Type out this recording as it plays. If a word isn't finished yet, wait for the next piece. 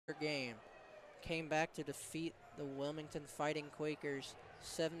game. Came back to defeat the Wilmington Fighting Quakers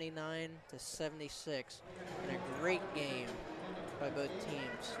 79-76 in a great game by both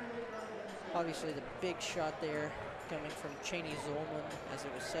teams. Obviously the big shot there coming from Cheney Zolman as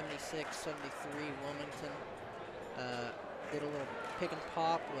it was 76-73 Wilmington. Did a little pick and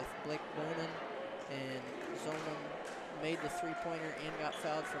pop with Blake Bonin, and Zolman made the three-pointer and got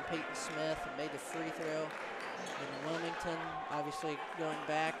fouled from Peyton Smith and made the free throw. And Wilmington obviously going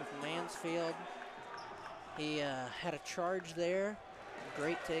back with Mansfield. He had a charge there.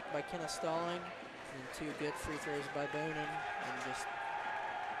 Great take by Kenneth Stalling, and two good free throws by Bonin, and just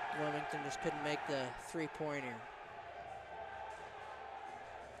Wilmington just couldn't make the three-pointer.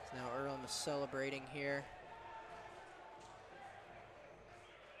 Now Earlham is celebrating here.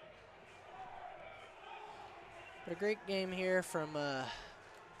 But a great game here from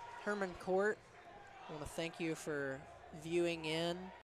Herman Court. I want to thank you for viewing in.